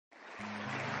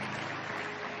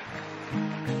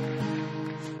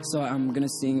So I'm going to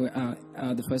sing,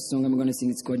 the first song I'm going to sing,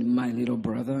 it's called My Little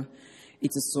Brother.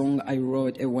 It's a song I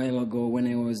wrote a while ago when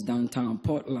I was downtown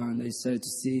Portland. I started to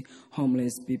see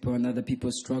homeless people and other people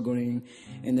struggling.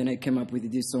 And then I came up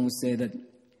with this song, say that,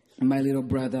 my little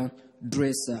brother,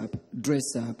 dress up,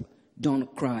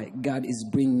 don't cry. God is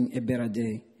bringing a better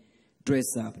day.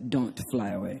 Dress up, don't fly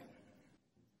away.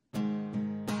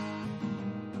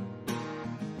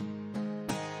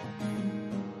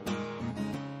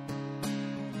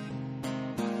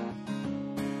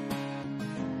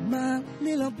 My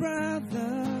little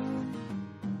brother,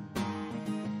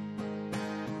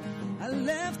 I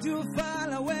left you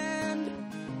far away.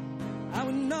 I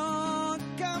will not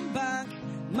come back,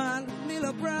 my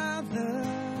little brother.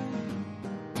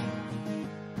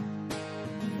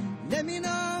 Let me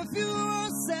know if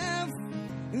yourself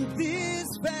in this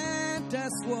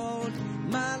fantastic world,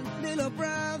 my little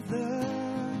brother.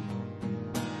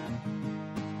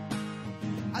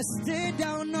 I stay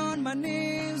down on my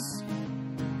knees,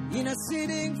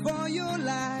 interceding for your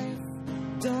life.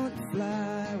 Don't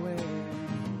fly away,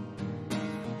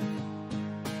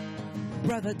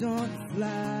 brother, don't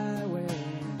fly away.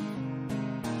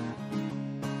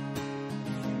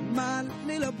 My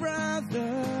little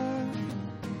brother,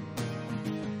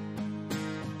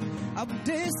 I've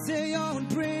tasted your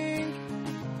drink,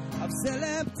 I've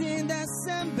slept in the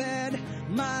same bed,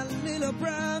 my little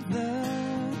brother.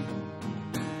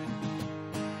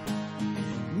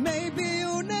 Maybe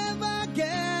you'll never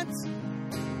get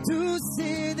to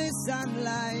see the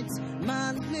sunlight,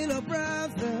 my little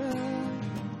brother.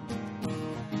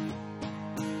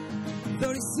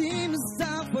 Though it seems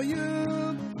tough for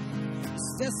you,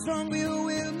 stay strong, you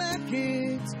will make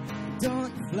it.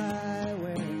 Don't fly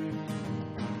away.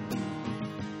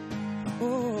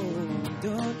 Oh,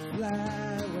 don't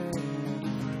fly away.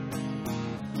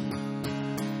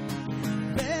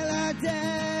 Bella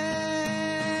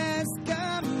days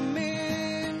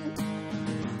coming,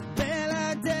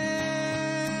 Bella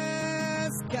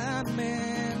days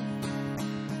coming.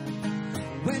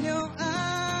 When your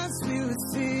eyes will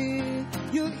see,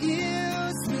 your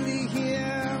ears will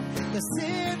hear the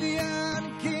Savior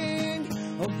King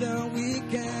of the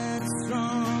weak and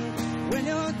strong. When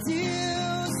your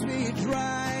tears will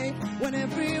dry, when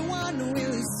everyone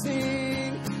will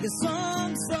sing the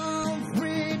songs of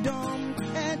freedom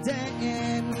and day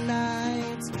and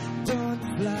night, don't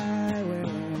fly away,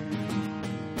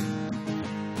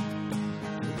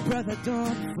 brother,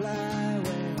 don't fly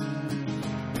away.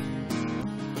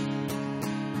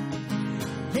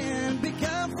 And be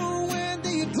careful when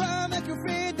they try make you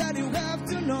afraid that you have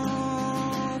to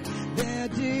know their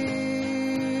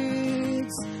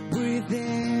deeds. Breathe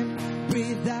in,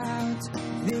 breathe out,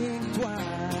 think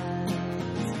twice.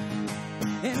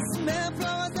 And smell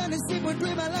flowers and the sea would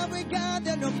dream of love with God.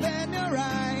 Then open your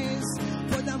eyes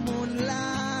for the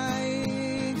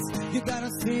moonlight. You gotta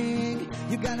sing,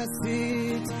 you gotta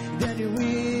sit, then you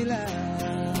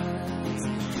realize.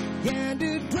 Yeah,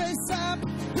 dude, dress up,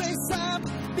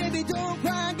 baby, don't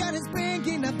cry, God is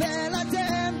bringing a better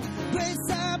day. Dress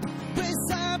up,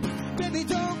 baby,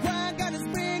 don't cry, God is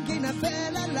bringing a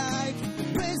better life.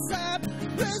 Dress up,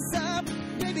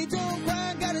 baby, don't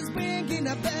cry, God is bringing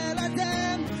a better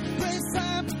day. Dress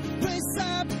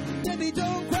up, baby,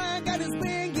 don't cry, God is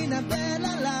bringing a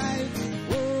better life.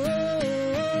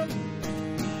 Oh,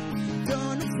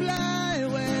 don't fly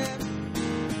away.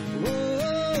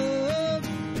 Oh,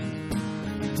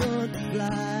 don't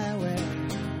fly away.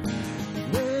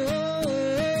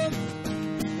 Oh,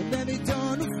 baby,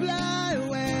 don't fly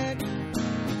away.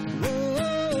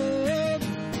 Oh,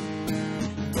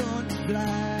 don't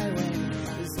fly away.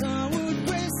 The sun will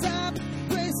grace up,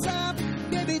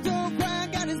 baby, don't cry,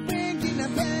 God is bringing a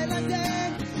better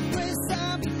day. Grace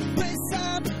up,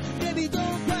 baby,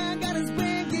 don't cry, God is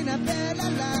bringing a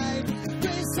better life.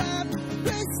 Grace up,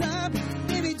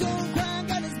 baby, don't cry,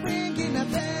 God is bringing a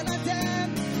better day.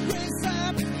 Grace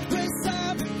up,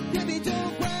 baby,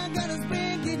 don't cry, God is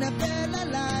bringing a better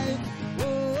life.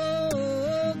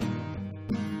 Oh,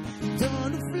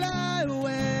 don't fly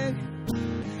away.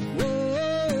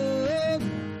 Oh,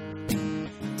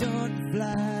 don't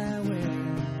fly away.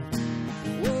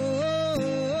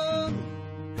 Oh,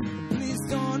 please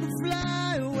don't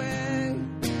fly away.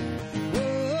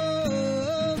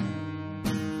 Oh,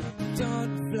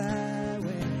 don't fly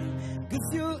away. 'Cause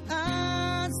your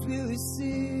eyes will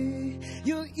see,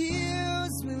 your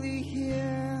ears will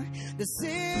hear the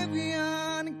Savior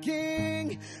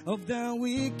King of the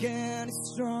weak and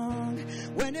strong.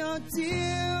 When your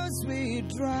tears will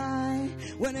dry,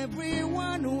 when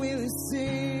everyone will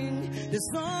sing the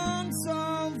songs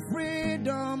of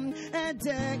freedom and the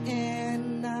day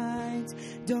and night.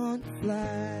 Don't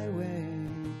fly away.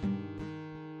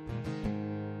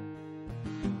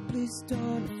 Please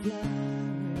don't fly.